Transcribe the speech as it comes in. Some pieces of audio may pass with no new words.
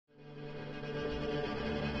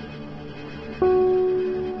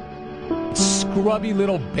scrubby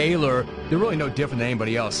little Baylor. They're really no different than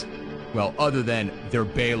anybody else. Well, other than they're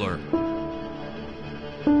Baylor.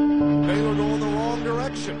 Baylor going the wrong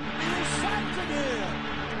direction. He's sacked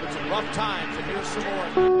again. It's a rough times, and here's some more.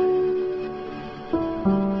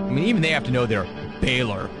 I mean, even they have to know they're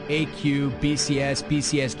Baylor. AQ, BCS,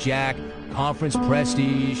 BCS Jack, conference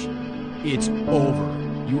prestige. It's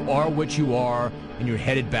over. You are what you are, and you're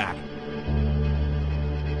headed back.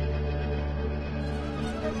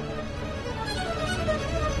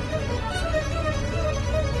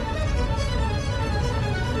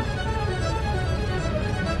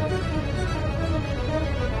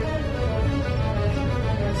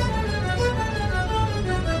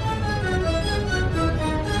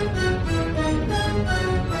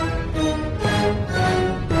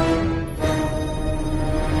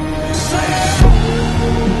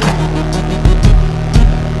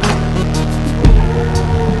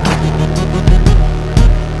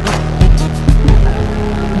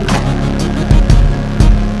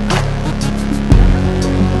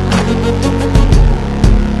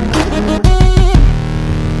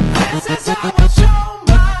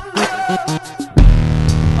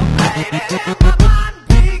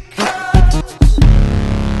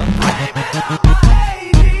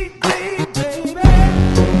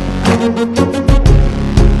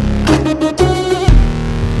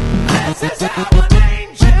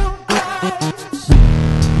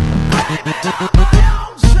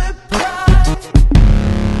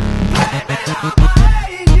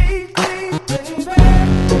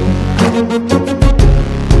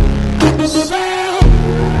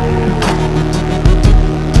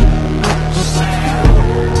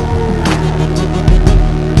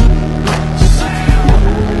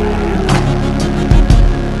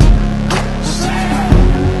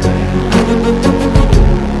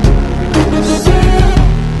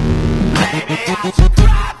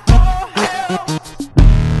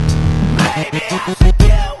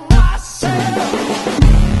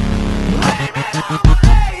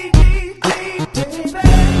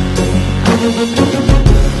 Baby,